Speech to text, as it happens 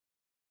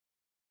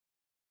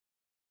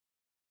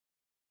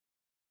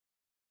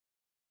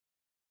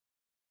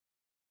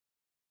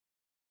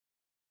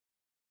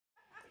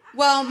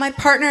Well, my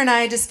partner and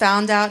I just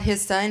found out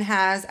his son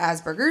has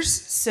Asperger's,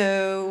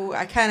 so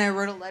I kind of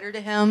wrote a letter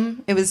to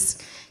him. It was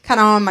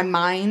kind of on my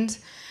mind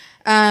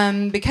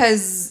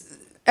because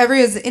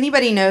as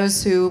anybody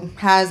knows who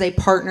has a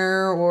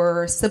partner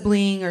or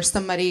sibling or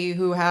somebody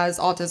who has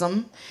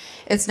autism,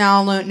 it's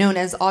now known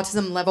as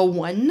autism level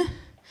 1.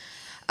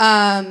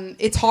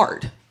 It's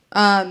hard.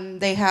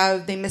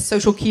 They miss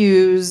social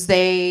cues.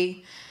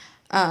 They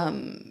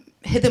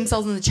hit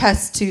themselves in the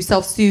chest to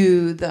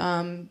self-soothe.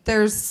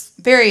 There's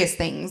various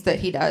things that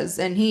he does,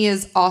 and he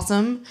is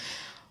awesome.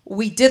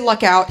 We did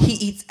luck out. He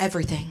eats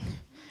everything.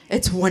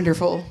 It's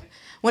wonderful.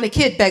 When a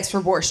kid begs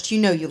for borscht, you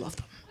know you love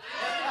them.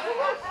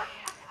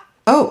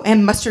 Oh,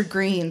 and mustard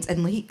greens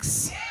and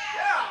leeks.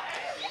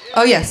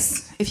 Oh,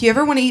 yes. If you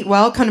ever want to eat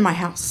well, come to my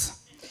house.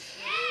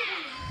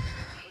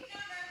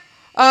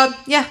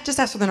 Yeah, just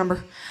ask for the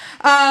number.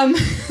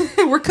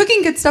 We're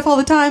cooking good stuff all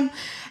the time.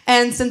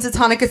 And since it's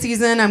Hanukkah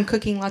season, I'm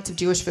cooking lots of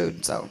Jewish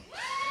food, so.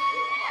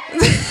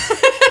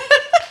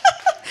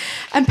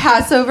 And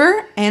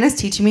Passover, Anna's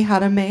teaching me how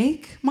to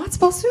make matzo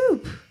ball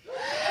soup.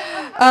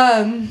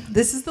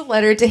 This is the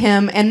letter to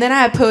him, and then I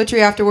have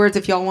poetry afterwards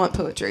if y'all want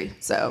poetry.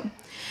 So,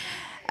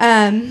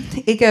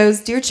 it goes,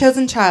 Dear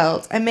chosen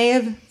child, I may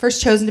have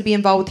first chosen to be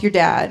involved with your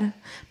dad,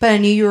 but I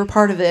knew you were a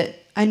part of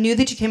it. I knew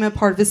that you became a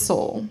part of his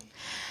soul.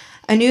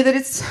 I know that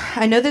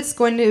it's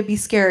going to be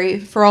scary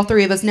for all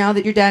three of us now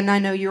that your dad and I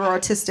know you're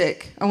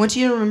autistic. I want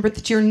you to remember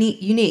that you're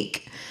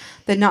unique,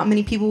 that not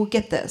many people will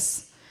get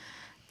this,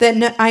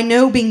 that I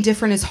know being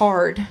different is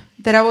hard,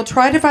 that I will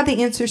try to find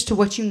the answers to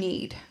what you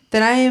need,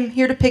 that I am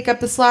here to pick up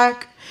the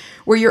slack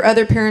where your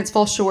other parents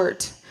fall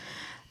short,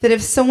 that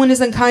if someone is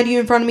unkind to you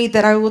in front of me,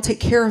 that I will take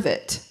care of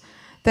it,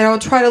 that I will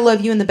try to love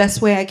you in the best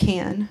way I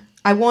can.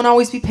 I won't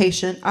always be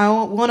patient. I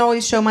won't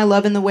always show my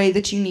love in the way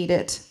that you need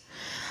it.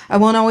 I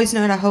won't always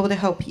know how to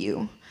help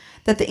you,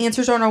 that the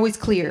answers aren't always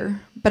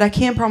clear, but I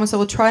can promise I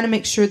will try to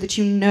make sure that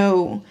you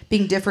know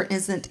being different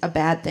isn't a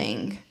bad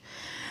thing,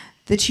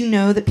 that you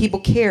know that people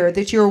care,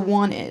 that you're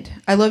wanted.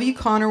 I love you,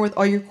 Connor, with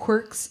all your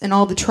quirks and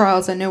all the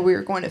trials I know we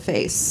are going to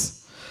face.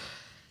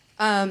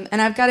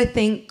 And I've got to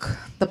thank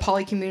the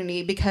poly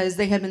community because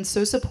they have been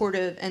so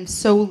supportive and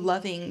so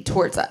loving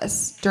towards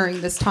us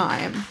during this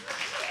time.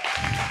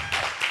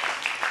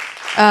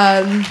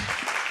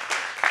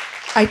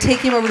 I take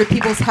him over to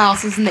people's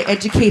houses and they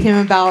educate him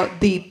about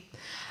the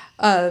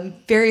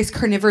various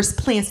carnivorous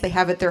plants they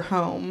have at their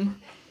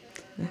home.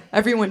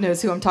 Everyone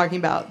knows who I'm talking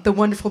about, the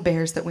wonderful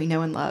bears that we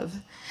know and love.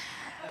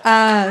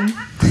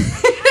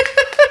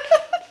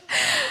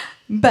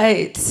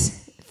 But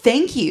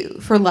thank you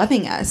for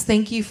loving us.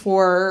 Thank you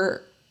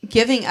for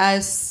giving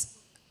us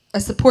a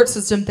support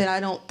system that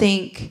I don't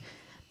think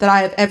that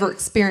I have ever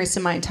experienced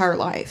in my entire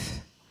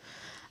life.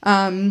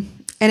 And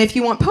if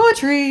you want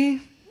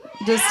poetry,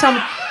 just tell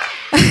me.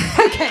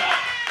 Okay.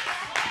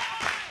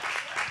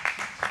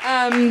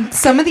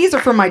 Some of these are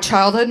from my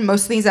childhood.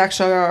 Most of these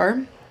actually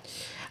are.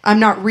 I'm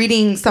not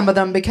reading some of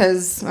them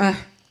because,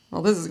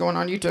 well, this is going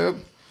on YouTube.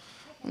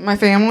 My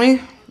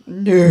family?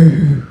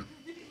 No.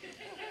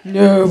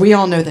 No, we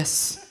all know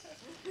this.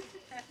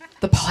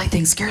 The poly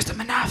thing scares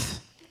them enough.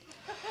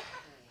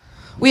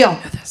 We all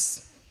know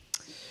this.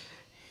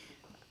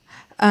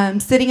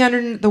 Sitting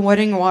under the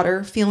wedding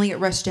water, feeling it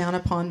rush down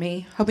upon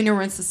me, hoping to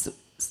rinse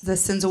the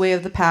sins away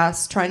of the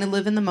past, trying to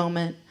live in the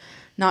moment,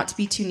 not to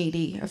be too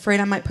needy,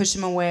 afraid I might push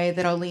him away,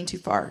 that I'll lean too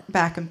far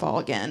back and fall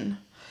again.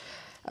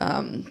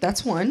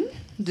 That's one.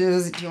 Do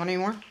you want any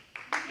more?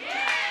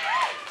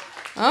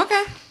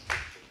 Okay.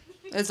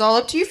 It's all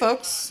up to you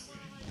folks.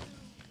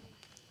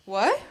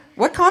 What?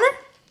 What, Connor?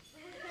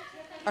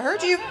 I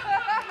heard you.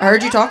 I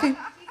heard you talking.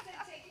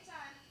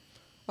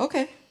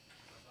 Okay.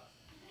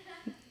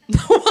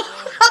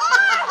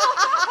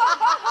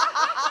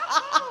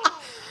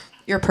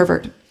 You're a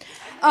pervert.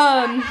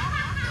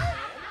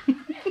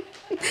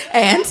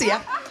 And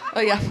yeah,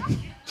 oh yeah,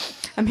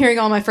 I'm hearing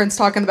all my friends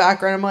talk in the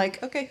background. I'm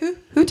like, okay,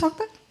 who talked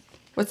that?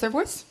 What's their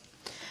voice?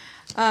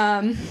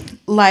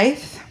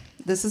 Life.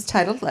 This is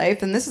titled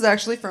Life, and this is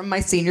actually from my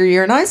senior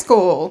year in high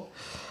school.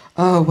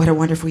 Oh, what a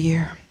wonderful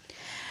year.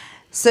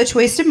 Such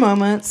wasted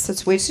moments,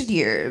 such wasted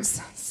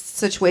years,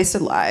 such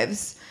wasted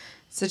lives,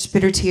 such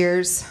bitter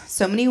tears,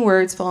 so many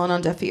words falling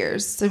on deaf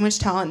ears, so much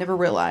talent never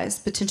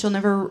realized, potential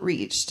never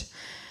reached.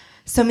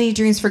 So many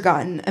dreams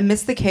forgotten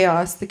amidst the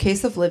chaos, the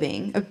case of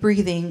living, of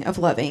breathing, of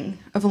loving,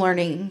 of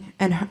learning,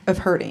 and of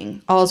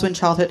hurting. All is when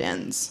childhood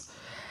ends.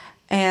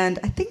 And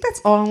I think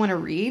that's all I want to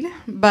read.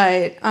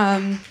 But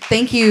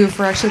thank you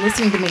for actually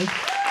listening to me.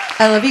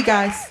 I love you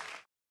guys.